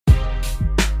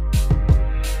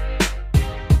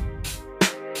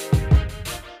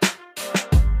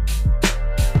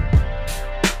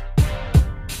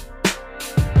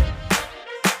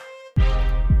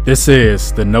This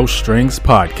is the No Strings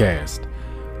Podcast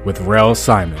with Rel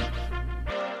Simon.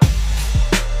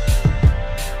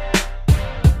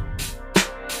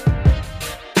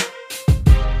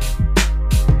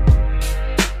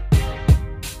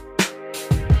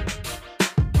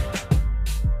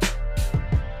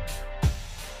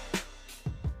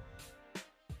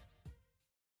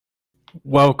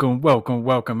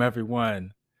 Welcome,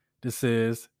 everyone. This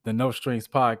is the No Strings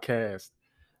Podcast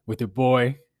with your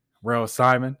boy, Rel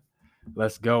Simon.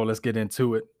 Let's go. Let's get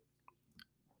into it.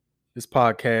 This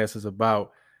podcast is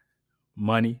about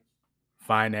money,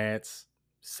 finance,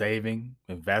 saving,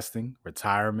 investing,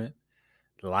 retirement,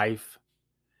 life.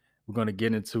 We're going to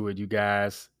get into it, you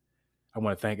guys. I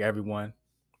want to thank everyone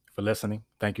for listening.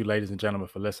 Thank you, ladies and gentlemen,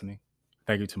 for listening.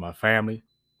 Thank you to my family,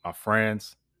 my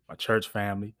friends, my church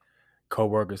family,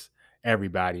 coworkers,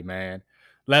 everybody, man.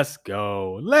 Let's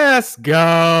go. Let's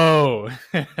go.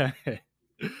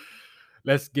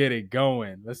 Let's get it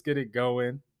going.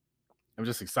 I'm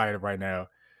just excited right now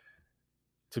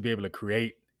to be able to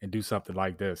create and do something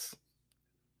like this.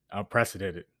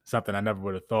 Unprecedented. Something I never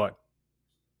would have thought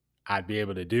I'd be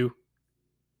able to do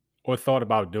or thought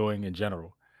about doing in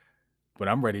general. But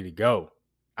I'm ready to go.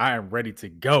 I am ready to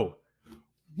go.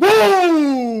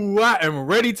 Woo! I am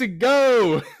ready to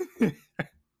go.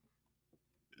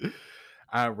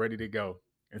 I'm ready to go.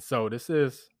 And so this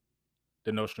is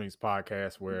the No Strings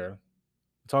Podcast where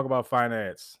we talk about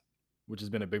finance, which has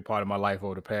been a big part of my life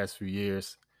over the past few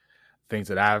years. Things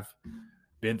that I've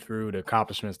been through, the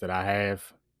accomplishments that I have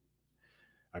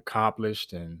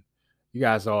accomplished. And you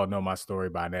guys all know my story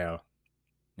by now.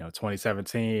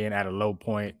 2017 at a low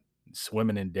point,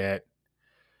 swimming in debt,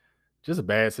 just a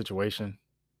bad situation. And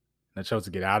I chose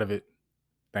to get out of it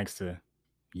thanks to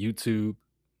YouTube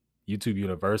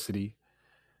University,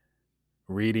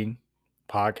 reading,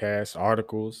 podcasts,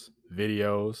 articles,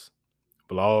 videos,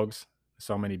 blogs,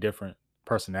 so many different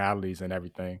personalities and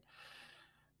everything.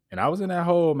 And I was in that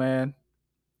hole, man.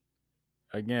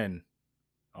 Again,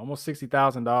 almost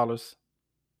 $60,000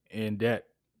 in debt.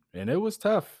 And it was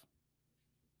tough.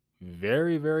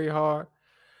 Very, very hard.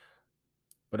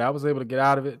 But I was able to get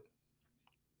out of it.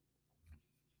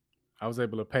 I was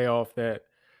able to pay off that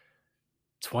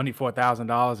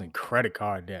 $24,000 in credit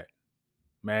card debt.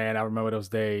 Man, I remember those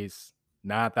days,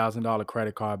 $9,000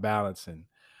 credit card balance. And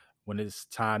when it's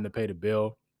time to pay the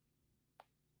bill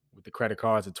with the credit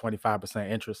cards at 25%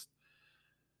 interest,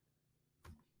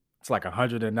 it's like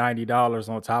 $190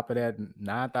 on top of that,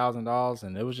 $9,000.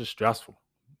 And it was just stressful.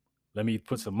 Let me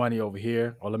put some money over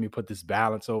here, or let me put this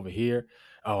balance over here.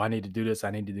 Oh, I need to do this. I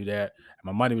need to do that. And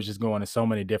my money was just going in so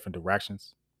many different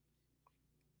directions.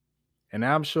 And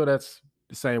I'm sure that's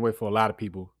the same way for a lot of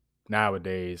people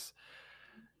nowadays.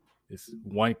 It's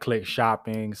one-click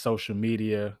shopping, social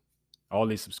media, all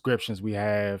these subscriptions we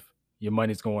have. Your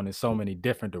money's going in so many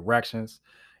different directions.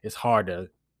 It's hard to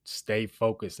stay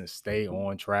focused and stay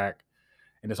on track.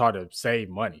 And it's hard to save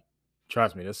money.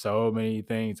 Trust me, there's so many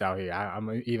things out here.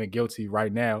 I'm even guilty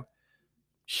right now,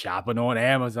 shopping on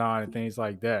Amazon and things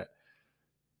like that.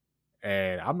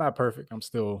 And I'm not perfect. I'm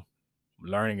still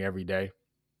learning every day.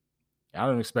 I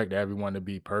don't expect everyone to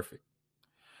be perfect.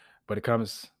 But it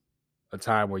comes a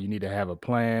time where you need to have a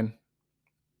plan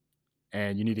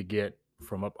and you need to get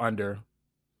from up under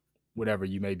whatever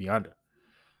you may be under.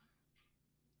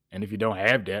 And if you don't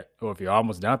have debt, or if you're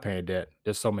almost done paying debt,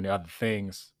 there's so many other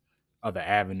things, other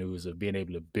avenues of being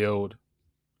able to build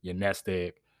your nest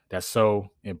egg that's so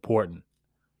important.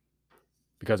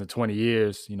 Because in 20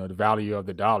 years, the value of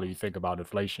the dollar, you think about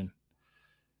inflation,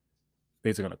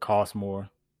 things are going to cost more.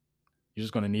 You're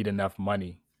just going to need enough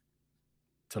money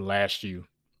to last you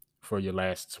for your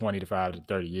last 25 to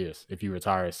 30 years. If you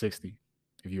retire at 60,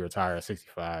 if you retire at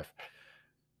 65,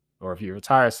 or if you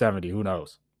retire at 70, who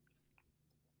knows?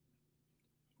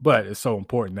 But it's so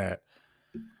important that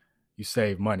you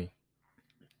save money.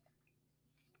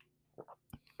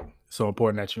 It's so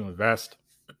important that you invest.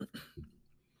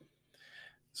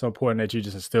 So important that you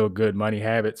just instill good money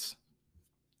habits,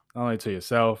 not only to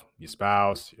yourself, your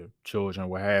spouse, your children,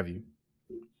 what have you.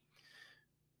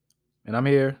 And I'm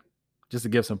here just to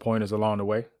give some pointers along the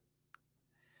way.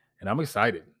 And I'm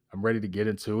excited. I'm ready to get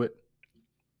into it.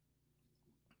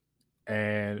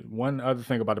 And one other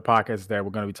thing about the podcast is that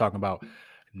we're going to be talking about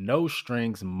no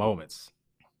strings moments.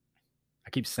 I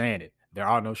keep saying it. There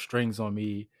are no strings on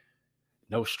me.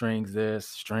 No strings this,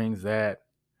 strings that.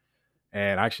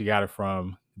 And I actually got it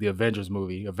from the Avengers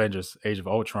movie, Avengers Age of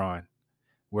Ultron,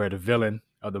 where the villain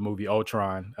of the movie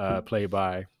Ultron,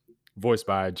 voiced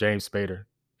by James Spader,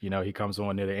 he comes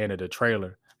on near the end of the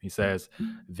trailer. He says,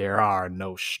 "There are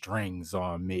no strings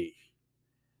on me."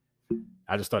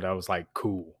 I just thought that was like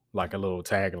cool. like a little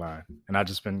tagline. And I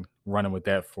just been running with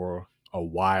that for a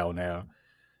while now.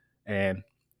 And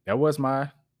that was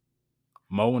my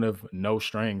moment of no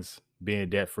strings being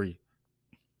debt free.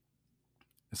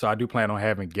 So I do plan on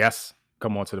having guests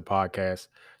come onto the podcast,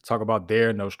 talk about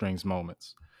their no strings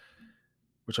moments,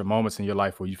 which are moments in your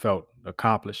life where you felt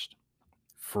accomplished,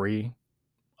 free,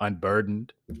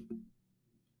 unburdened,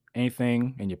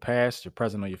 anything in your past, your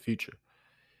present, or your future.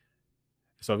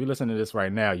 So if you listen to this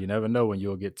right now, you never know when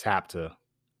you'll get tapped to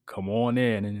come on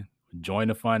in and join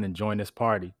the fun and join this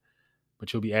party.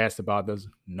 But you'll be asked about those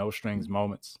no strings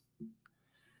moments.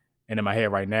 And in my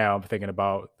head right now, I'm thinking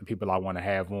about the people I want to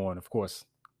have on. Of course,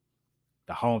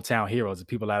 the hometown heroes, the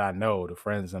people that I know, the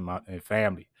friends and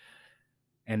family,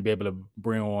 and be able to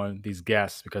bring on these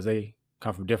guests because they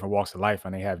come from different walks of life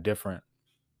and they have different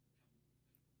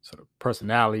sort of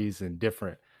personalities and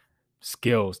different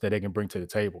skills that they can bring to the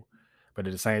table. But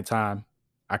at the same time,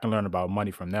 I can learn about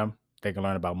money from them. They can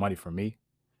learn about money from me.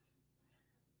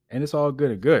 And it's all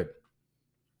good and good.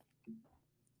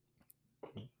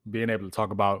 Being able to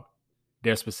talk about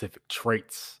their specific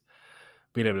traits,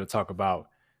 being able to talk about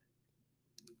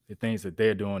the things that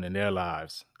they're doing in their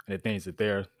lives and the things that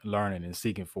they're learning and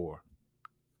seeking for.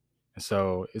 And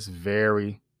so it's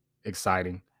very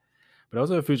exciting. But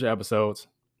those are the future episodes.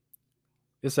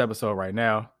 This episode right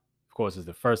now, of course, is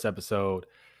the first episode,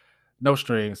 no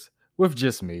strings, with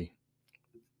just me.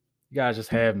 You guys just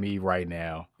have me right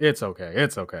now. It's okay.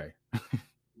 It's okay.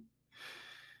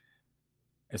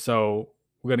 And so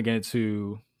we're going to get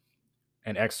into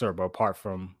an excerpt apart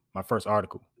from my first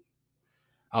article.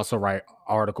 I also write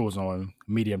articles on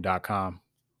medium.com,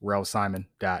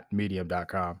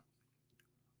 relsimon.medium.com.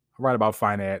 I write about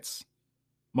finance,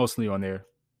 mostly on there.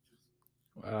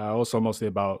 Also mostly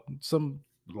about some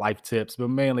life tips, but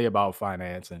mainly about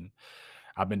finance. And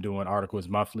I've been doing articles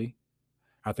monthly.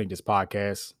 I think this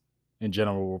podcast in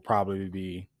general will probably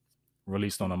be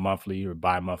released on a monthly or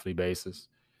bi-monthly basis.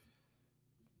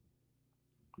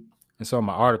 And so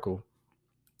my article,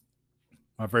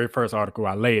 my very first article,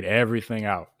 I laid everything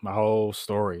out, my whole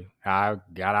story, how I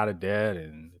got out of debt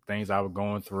and the things I was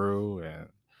going through. And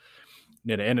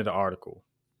near the end of the article,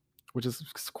 which is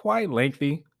quite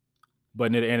lengthy,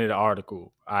 but near the end of the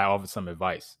article, I offered some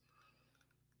advice.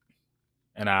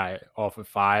 And I offered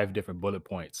 5 different bullet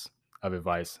points of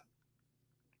advice.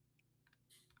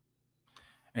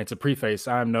 And to preface,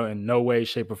 I'm in no way,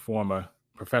 shape, or form a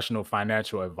professional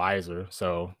financial advisor.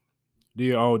 So do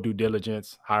your own due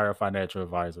diligence, hire a financial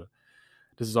advisor.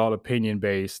 This is all opinion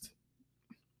based.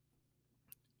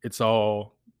 It's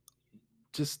all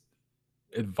just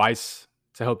advice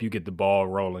to help you get the ball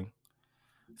rolling,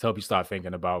 to help you start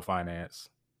thinking about finance.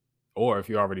 Or if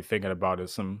you're already thinking about it,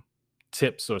 some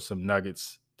tips or some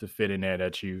nuggets to fit in there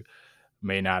that you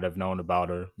may not have known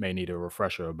about or may need a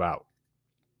refresher about.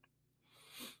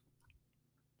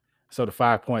 So the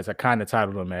 5 points, I kind of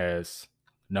titled them as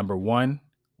number 1,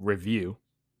 review.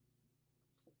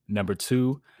 Number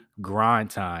 2, grind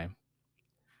time.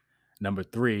 Number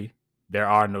 3, there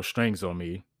are no strings on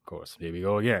me. Of course, here we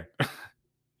go again.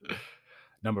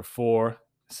 Number 4,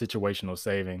 situational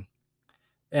saving.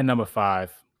 And number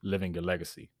 5, living your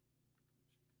legacy.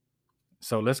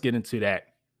 So let's get into that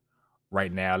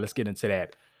right now. Let's get into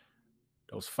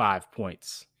those 5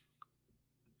 points.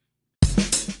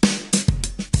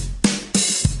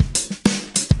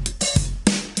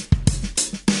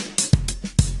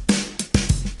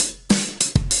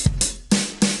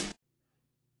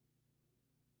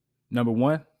 Number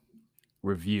 1,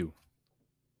 review.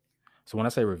 So when I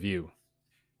say review, I'm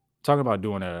talking about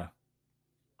doing a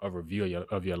review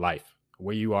of your life,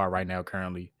 where you are right now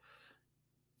currently.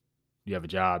 Do you have a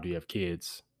job? Do you have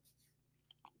kids?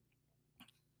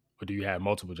 Or do you have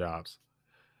multiple jobs?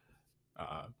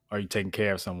 Are you taking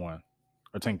care of someone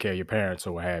or taking care of your parents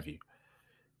or what have you?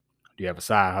 Do you have a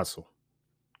side hustle?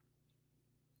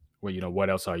 Well, what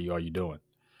else are you doing?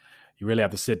 You really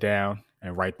have to sit down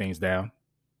and write things down.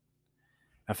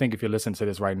 I think if you're listening to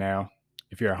this right now,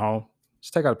 if you're at home,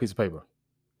 just take out a piece of paper.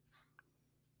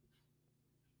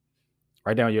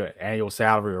 Write down your annual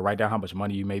salary or write down how much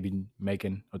money you may be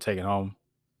making or taking home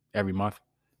every month.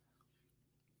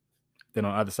 Then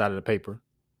on the other side of the paper,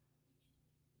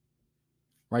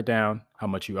 write down how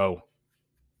much you owe.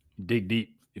 Dig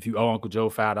deep. If you owe Uncle Joe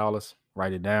 $5,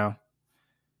 write it down.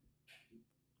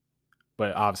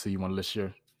 But obviously you want to list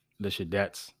your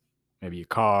debts, maybe your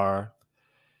car,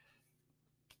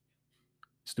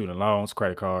 student loans,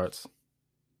 credit cards,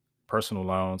 personal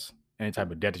loans, any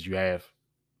type of debt that you have.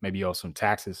 Maybe you owe some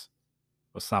taxes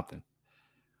or something.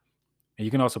 And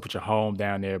you can also put your home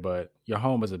down there, but your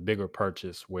home is a bigger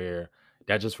purchase where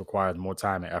That just requires more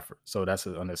time and effort. So that's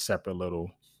on a separate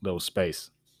little space.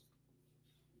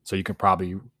 So you can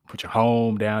probably put your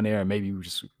home down there and maybe you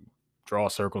just draw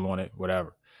a circle on it,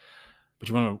 whatever. But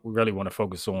you want to really want to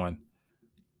focus on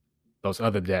those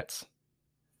other debts,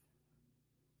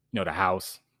 the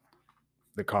house,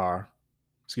 the car,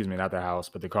 excuse me, not the house,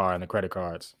 but the car and the credit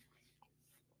cards.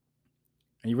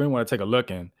 And you really want to take a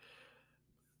look and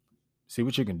see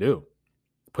what you can do.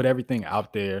 Put everything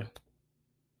out there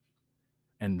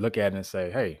and look at it and say,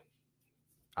 hey,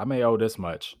 I may owe this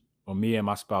much, or me and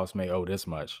my spouse may owe this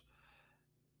much.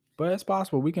 But it's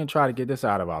possible we can try to get this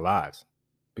out of our lives.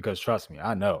 Because trust me,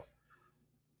 I know.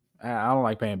 I don't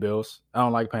like paying bills. I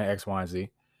don't like paying X, Y, and Z.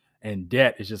 And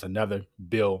debt is just another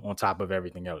bill on top of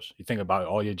everything else. You think about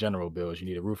all your general bills. You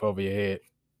need a roof over your head.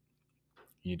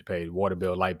 You need to pay water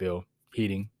bill, light bill,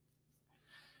 heating.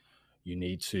 You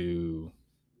need to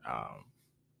um,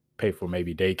 pay for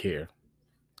maybe daycare.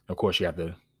 Of course, you have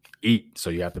to eat, so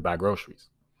you have to buy groceries.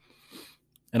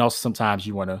 And also, sometimes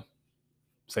you want to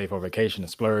save for vacation and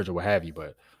splurge or what have you.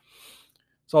 But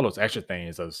it's all those extra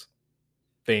things, those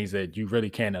things that you really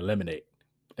can eliminate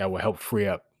that will help free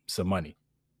up some money.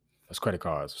 That's credit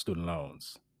cards, student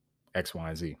loans, X, Y,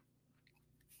 and Z.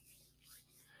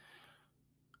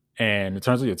 And in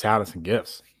terms of your talents and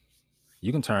gifts,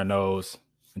 you can turn those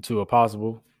into a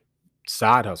possible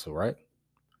side hustle, right?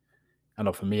 I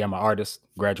know for me, I'm an artist,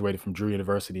 graduated from Drew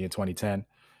University in 2010.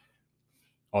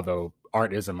 Although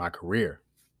art isn't my career,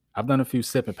 I've done a few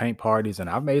sip and paint parties, and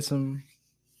I've made a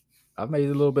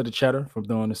little bit of cheddar from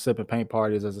doing the sip and paint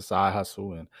parties as a side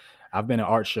hustle, and I've been in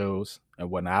art shows and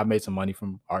whatnot. I've made some money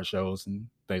from art shows and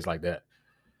things like that.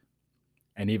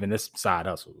 And even this side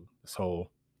hustle, this whole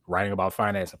writing about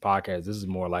finance and podcast, this is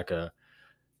more like an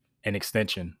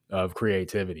extension of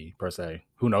creativity per se.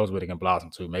 Who knows what it can blossom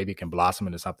to? Maybe it can blossom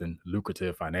into something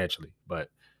lucrative financially. But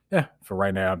yeah, for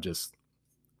right now, I'm just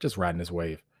riding this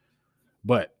wave.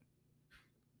 But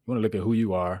you want to look at who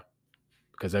you are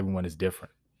because everyone is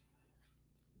different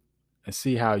and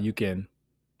see how you can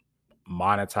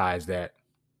monetize that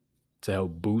to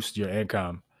help boost your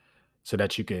income so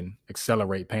that you can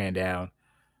accelerate paying down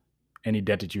any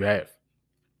debt that you have.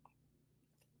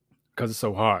 Because it's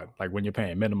so hard. Like when you're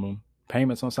paying minimum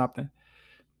payments on something,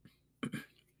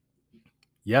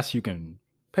 yes, you can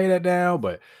pay that down,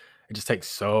 but it just takes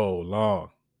so long.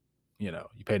 You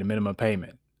pay the minimum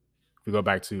payment. If we go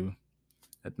back to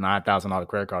that $9,000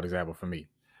 credit card example for me,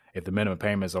 if the minimum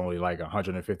payment is only like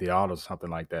 $150 or something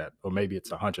like that, or maybe it's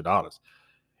 $100,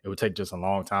 it would take just a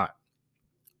long time.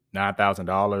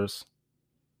 $9,000,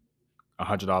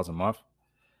 $100 a month,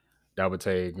 that would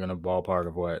take in a ballpark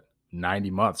of what, 90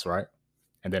 months, right?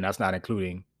 And then that's not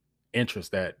including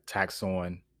interest that tax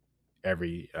on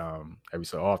every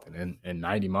so often. In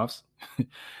 90 months,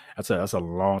 that's a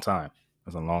long time.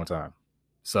 That's a long time.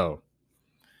 So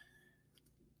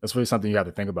that's really something you have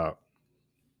to think about.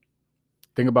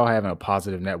 Think about having a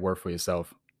positive net worth for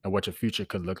yourself and what your future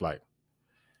could look like.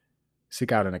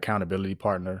 Seek out an accountability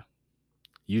partner.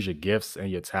 Use your gifts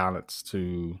and your talents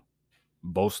to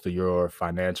bolster your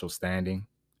financial standing.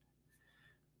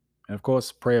 And of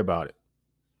course, pray about it.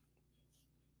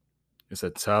 It's a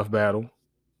tough battle.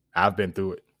 I've been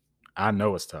through it. I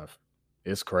know it's tough.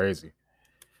 It's crazy.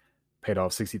 Paid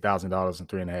off $60,000 in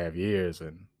 3.5 years.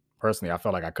 And personally, I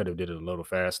felt like I could have did it a little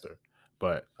faster,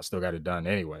 but I still got it done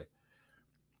anyway.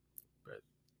 But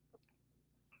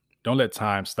don't let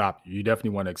time stop you. You definitely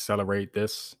want to accelerate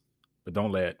this, but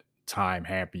don't let time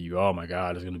hamper you. Oh my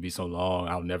God, it's going to be so long.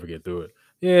 I'll never get through it.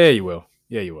 Yeah, you will.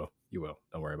 Yeah, you will. You will.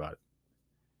 Don't worry about it.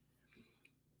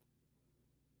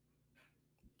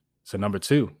 So, number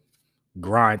two,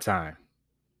 grind time.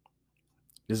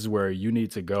 This is where you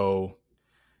need to go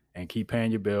and keep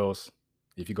paying your bills.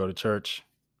 If you go to church,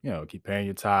 keep paying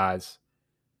your tithes,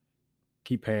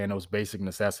 keep paying those basic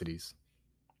necessities,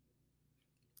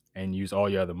 and use all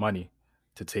your other money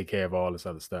to take care of all this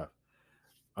other stuff.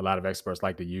 A lot of experts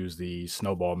like to use the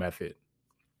snowball method,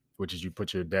 which is you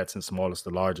put your debts in smallest to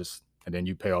largest, and then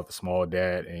you pay off the small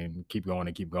debt and keep going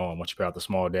and keep going. Once you pay off the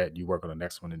small debt, you work on the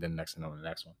next one and then the next one on the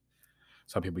next one.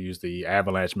 Some people use the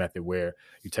avalanche method where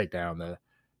you take down the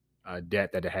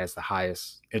debt that it has the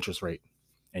highest interest rate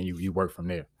and you work from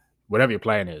there. Whatever your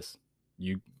plan is,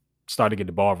 you start to get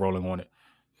the ball rolling on it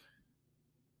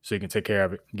so you can take care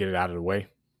of it, get it out of the way.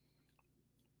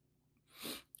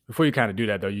 Before you kind of do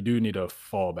that, though, you do need a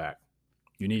fallback.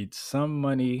 You need some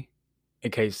money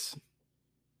in case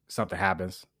something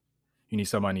happens. You need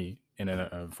some money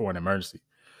for an emergency.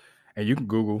 And you can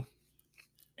Google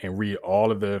and read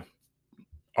all of the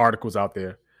articles out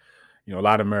there. A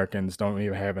lot of Americans don't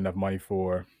even have enough money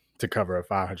to cover a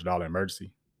 $500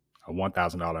 emergency. a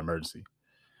 $1,000 emergency.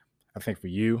 I think for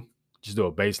you, just do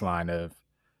a baseline of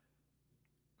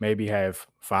maybe have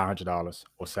 $500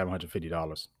 or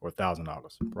 $750 or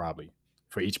 $1,000 probably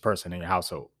for each person in your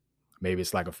household. Maybe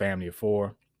it's like a family of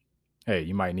four. Hey,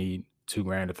 you might need 2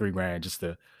 grand or 3 grand just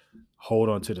to hold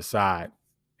on to the side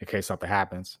in case something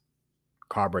happens,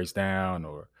 car breaks down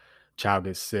or child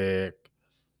gets sick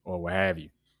or what have you.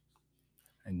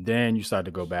 And then you start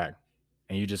to go back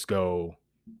and you just go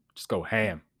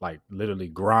ham, like literally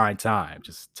grind time.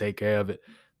 Just take care of it,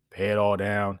 pay it all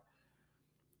down,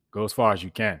 go as far as you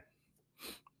can.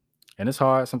 And it's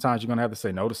hard. Sometimes you're gonna have to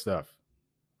say no to stuff.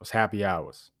 Those happy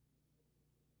hours,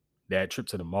 that trip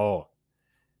to the mall.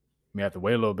 You may have to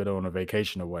wait a little bit on a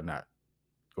vacation or whatnot.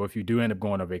 Or if you do end up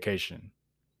going on vacation,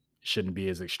 it shouldn't be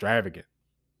as extravagant.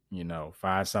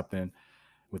 Find something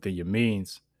within your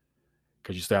means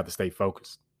because you still have to stay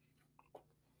focused.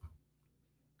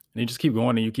 And you just keep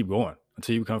going and you keep going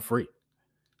until you become free,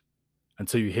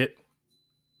 until you hit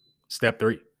step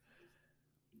 3,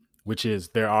 which is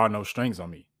there are no strings on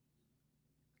me.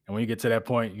 And when you get to that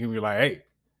point, you can be like, hey,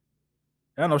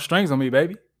 there are no strings on me,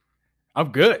 baby.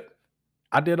 I'm good.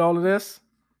 I did all of this.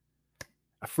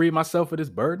 I freed myself of this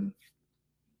burden.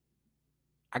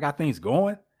 I got things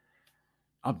going.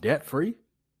 I'm debt free.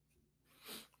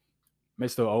 May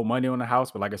still owe money on the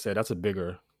house, but like I said, that's a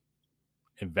bigger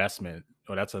investment,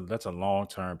 or that's a long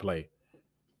term play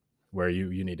where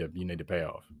you need to pay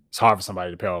off. It's hard for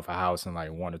somebody to pay off a house in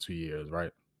like 1 or 2 years,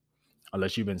 right?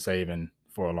 Unless you've been saving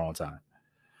for a long time.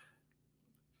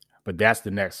 But that's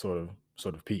the next sort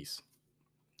of piece.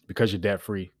 Because you're debt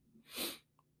free,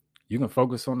 you can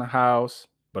focus on the house,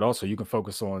 but also you can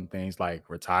focus on things like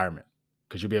retirement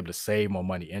because you'll be able to save more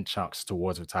money in chunks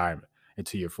towards retirement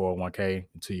into your 401k,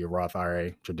 into your Roth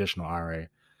IRA, traditional IRA,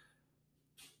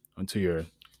 into your,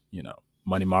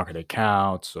 money market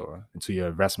accounts or into your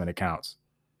investment accounts.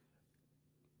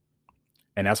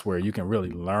 And that's where you can really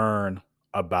learn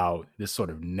about this sort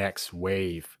of next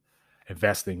wave,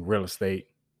 investing, real estate,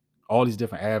 all these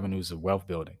different avenues of wealth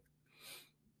building.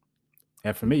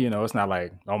 And for me, it's not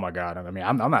like, oh my God. I mean,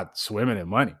 I'm not swimming in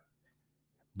money.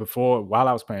 While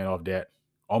I was paying off debt,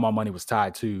 all my money was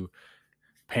tied to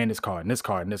paying this card and this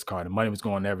card and this card. And money was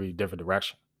going every different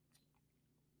direction.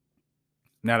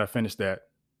 Now that I finished that,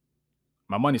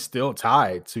 my money's still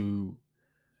tied to,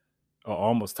 or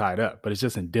almost tied up, but it's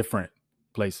just in different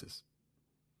places.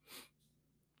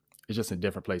 It's just in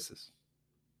different places.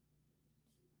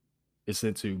 It's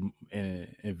into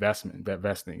investment,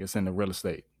 investing. It's in the real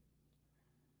estate.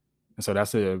 And so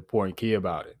that's the important key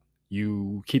about it.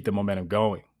 You keep the momentum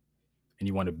going and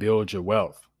you want to build your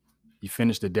wealth. You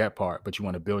finish the debt part, but you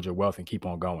want to build your wealth and keep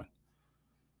on going.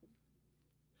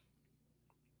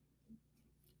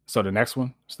 So the next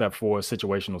one, step 4, is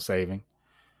situational saving.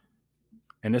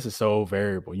 And this is so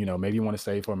variable. Maybe you want to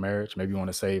save for a marriage. Maybe you want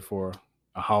to save for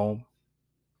a home.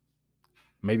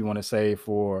 Maybe you want to save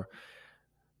for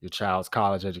your child's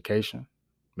college education.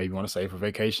 Maybe you want to save for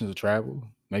vacations or travel.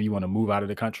 Maybe you want to move out of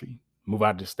the country, move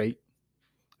out of the state.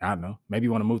 I don't know. Maybe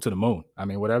you want to move to the moon. I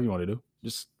mean, whatever you want to do,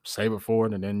 just save it for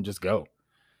it and then just go.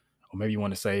 Or maybe you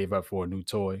want to save up for a new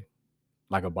toy,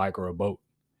 like a bike or a boat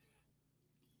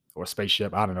or a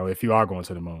spaceship. I don't know. If you are going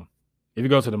to the moon, if you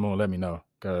go to the moon, let me know,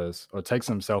 or take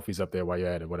some selfies up there while you're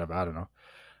at it, whatever. I don't know.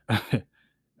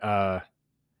 uh,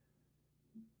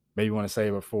 maybe you want to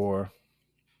save it for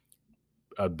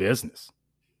a business,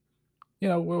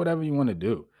 whatever you want to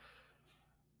do.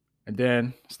 And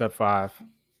then step 5,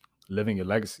 living your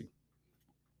legacy.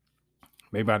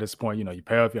 Maybe by this point, you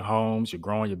pay off your homes, you're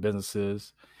growing your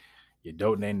businesses, you're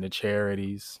donating to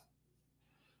charities,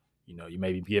 you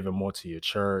may be giving more to your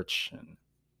church and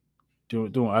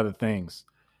doing other things.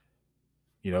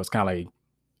 It's kind of like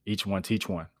each one teach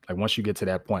one. Like once you get to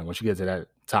that point, once you get to that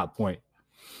top point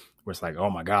where it's like, oh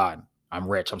my God, I'm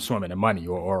rich, I'm swimming in money,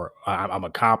 or I'm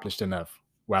accomplished enough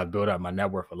where I build up my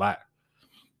net worth a lot.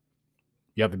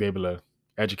 You have to be able to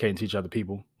educate and teach other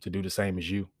people to do the same as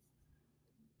you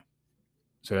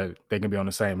so that they can be on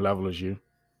the same level as you.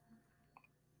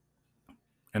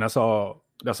 And that's all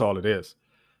it is.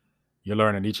 You're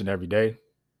learning each and every day.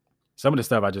 Some of the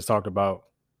stuff I just talked about,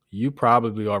 you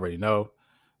probably already know.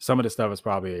 Some of the stuff is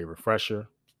probably a refresher.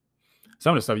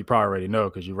 Some of the stuff you probably already know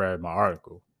because you read my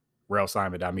article,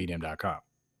 railsimon.medium.com,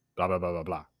 blah, blah, blah, blah,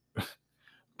 blah.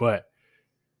 But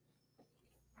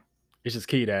it's just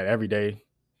key that every day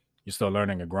you're still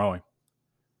learning and growing,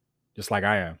 just like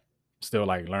I am, still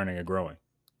like learning and growing.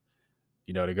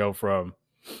 To go from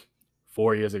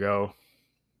 4 years ago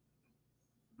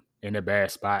in a bad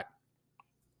spot,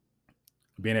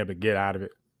 being able to get out of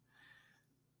it,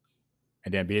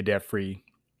 and then being debt free,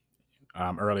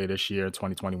 earlier this year,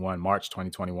 2021, March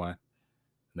 2021. And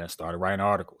then started writing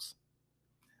articles.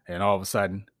 And all of a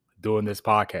sudden, doing this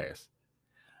podcast.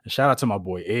 And shout out to my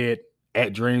boy Ed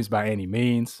at Dreams by Any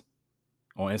Means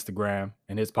on Instagram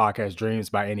and his podcast, Dreams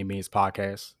by Any Means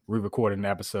Podcast. We recorded an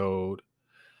episode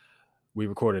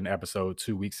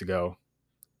 2 weeks ago.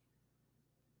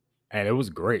 And it was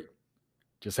great.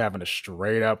 Just having a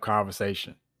straight up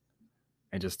conversation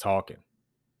and just talking.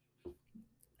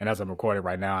 And as I'm recording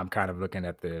right now, I'm kind of looking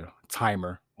at the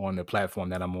timer on the platform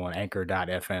that I'm on,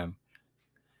 anchor.fm.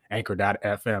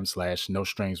 Anchor.fm/no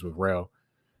strings with Rel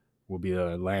will be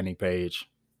the landing page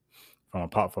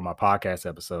for my podcast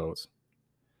episodes.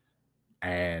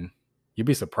 And you'd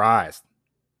be surprised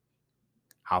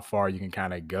how far you can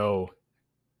kind of go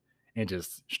and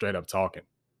just straight up talking.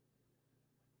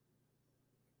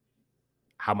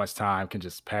 How much time can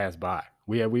just pass by.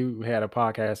 We had a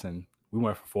podcast and we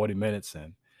went for 40 minutes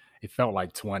and it felt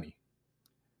like 20.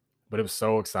 But it was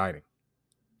so exciting.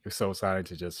 It was so exciting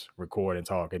to just record and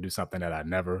talk and do something that I'd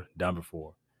never done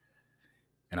before.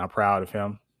 And I'm proud of him.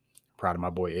 I'm proud of my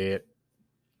boy Ed.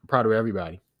 I'm proud of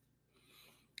everybody.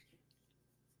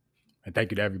 And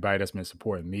thank you to everybody that's been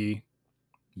supporting me,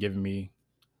 giving me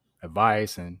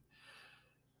advice and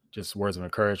just words of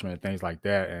encouragement and things like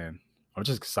that. And I'm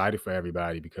just excited for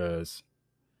everybody because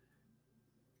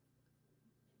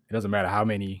it doesn't matter how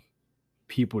many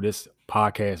people this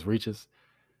podcast reaches.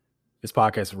 This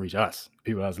podcast will reach us.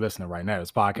 People that's listening right now,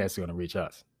 this podcast is going to reach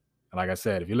us. And like I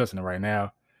said, if you're listening right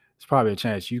now, there's probably a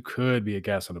chance you could be a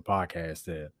guest on the podcast.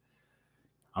 And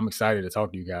I'm excited to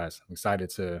talk to you guys. I'm excited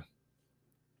to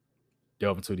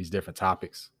delve into these different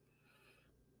topics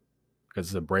because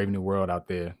it's a brave new world out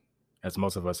there, as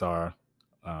most of us are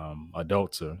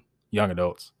adults or young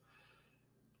adults.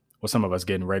 Or some of us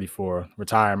getting ready for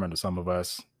retirement, or some of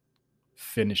us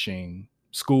finishing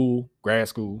school, grad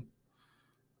school,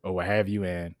 or what have you.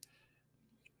 And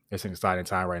it's an exciting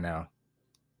time right now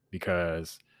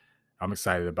because I'm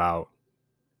excited about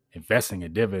investing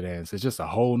in dividends. It's just a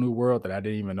whole new world that I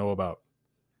didn't even know about.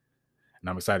 And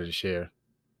I'm excited to share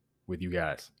with you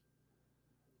guys.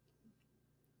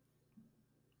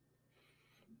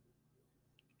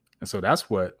 And so that's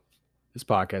what this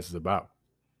podcast is about.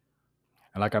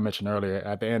 And like I mentioned earlier,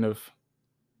 at the end of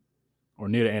or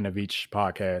near the end of each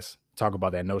podcast, talk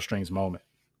about that no strings moment,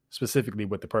 specifically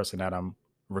with the person that I'm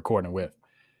recording with.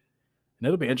 And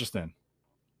it'll be interesting.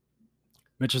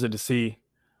 I'm interested to see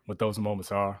what those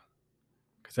moments are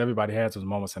because everybody has those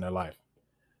moments in their life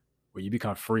where you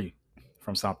become free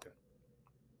from something.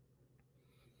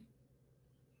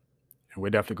 And we're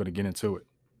definitely going to get into it.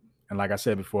 And like I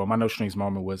said before, my no strings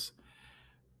moment was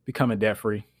becoming debt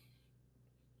free.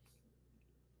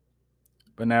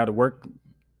 But now the work,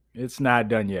 it's not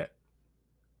done yet.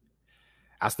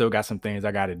 I still got some things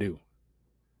I got to do.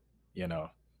 You know,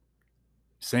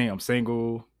 I'm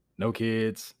single, no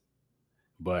kids,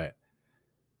 but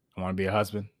I want to be a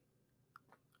husband.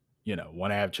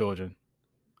 Want to have children,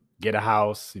 get a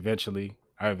house eventually.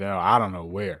 I don't know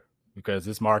where because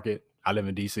this market, I live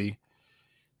in DC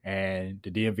and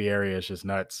the DMV area is just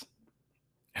nuts.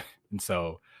 And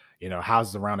so,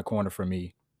 houses around the corner from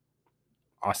me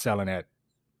are selling at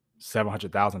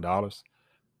 $700,000.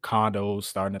 Condos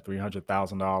starting at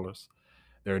 $300,000.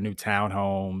 There are new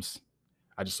townhomes.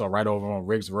 I just saw right over on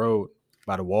Riggs Road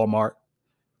by the Walmart,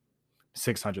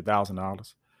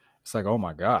 $600,000. It's like, oh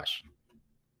my gosh.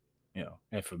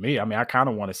 And for me, I kind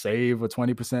of want to save a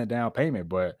 20% down payment,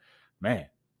 but man,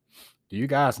 do you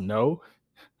guys know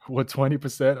what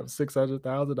 20% of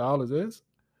 $600,000 is?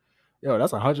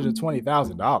 That's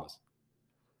 $120,000.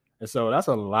 And so that's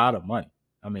a lot of money.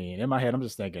 In my head, I'm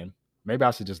just thinking maybe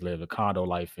I should just live a condo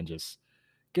life and just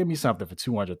give me something for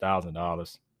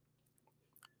 $200,000.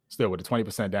 Still with a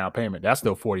 20% down payment, that's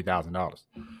still $40,000.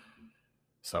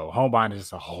 So home buying is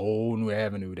just a whole new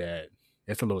avenue that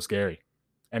it's a little scary.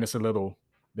 And it's a little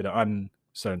bit of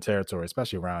uncertain territory,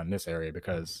 especially around this area,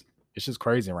 because it's just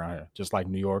crazy around here, just like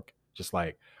New York, just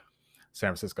like San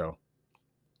Francisco.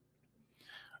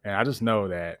 And I just know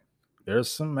that there's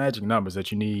some magic numbers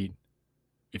that you need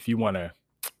if you want to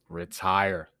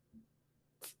retire,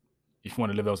 if you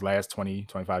want to live those last 20,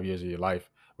 25 years of your life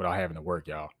without having to work,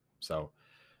 y'all. So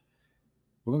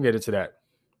we're going to get into that.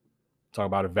 Talk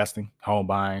about investing, home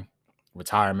buying,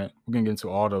 retirement. We're going to get into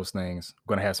all those things.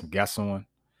 We're going to have some guests on.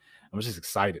 I'm just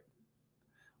excited.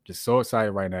 Just so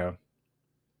excited right now. And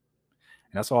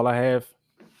that's all I have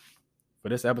for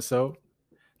this episode.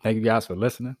 Thank you guys for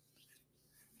listening.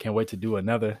 Can't wait to do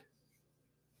another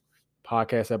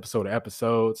podcast episode or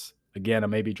episodes. Again, I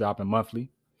may be dropping monthly.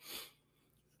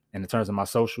 And in terms of my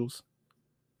socials,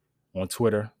 on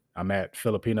Twitter, I'm at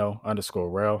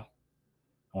Filipino_Rel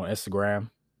on Instagram.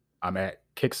 I'm at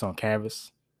Kicks on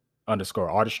Canvas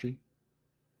 _artistry.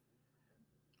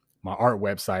 My art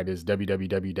website is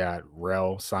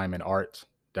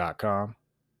www.relsimonart.com.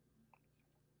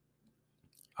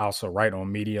 I also write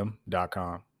on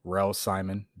medium.com,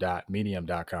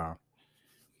 relsimon.medium.com.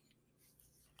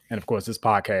 And of course, this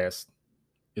podcast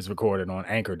is recorded on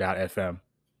anchor.fm.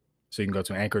 So you can go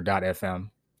to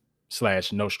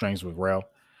anchor.fm/no-strings-with-rel.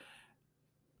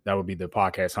 That would be the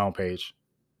podcast homepage.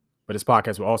 But this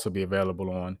podcast will also be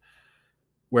available on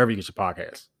wherever you get your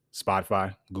podcasts: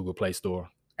 Spotify, Google Play Store,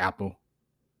 Apple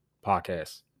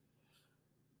Podcasts.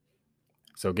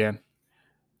 So again,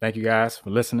 thank you guys for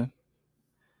listening.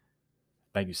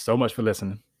 Thank you so much for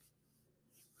listening.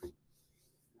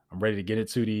 I'm ready to get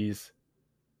into these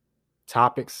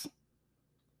topics,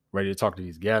 ready to talk to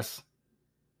these guests,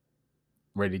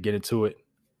 ready to get into it.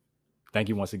 Thank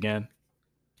you once again.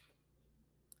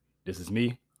 This is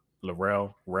me,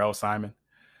 Rel Simon,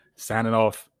 signing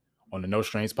off on the No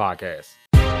Strings Podcast.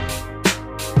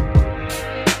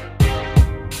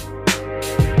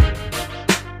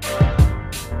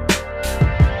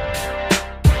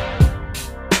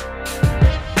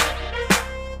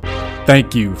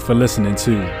 Thank you for listening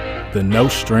to the No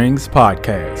Strings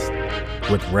Podcast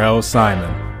with Rel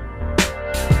Simon.